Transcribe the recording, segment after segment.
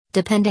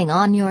depending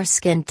on your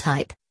skin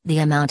type, the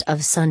amount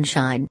of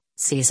sunshine,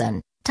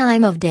 season,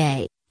 time of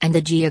day, and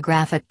the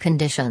geographic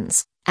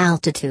conditions,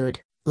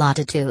 altitude,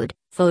 latitude.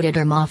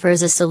 Photoderm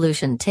offers a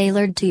solution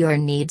tailored to your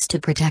needs to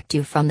protect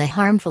you from the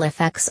harmful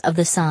effects of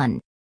the sun.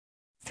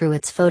 Through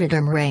its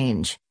Photoderm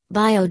range,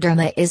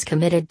 Bioderma is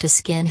committed to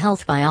skin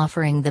health by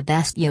offering the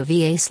best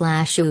UVA/UV.B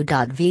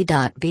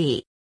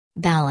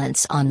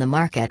balance on the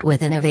market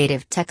with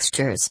innovative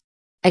textures.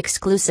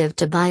 Exclusive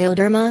to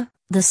Bioderma,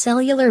 the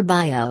cellular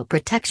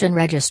bioprotection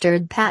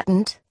registered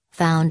patent,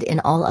 found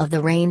in all of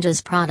the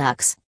range's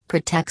products,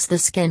 protects the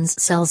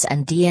skin's cells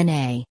and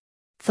DNA.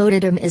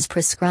 Photoderm is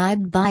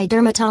prescribed by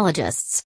dermatologists.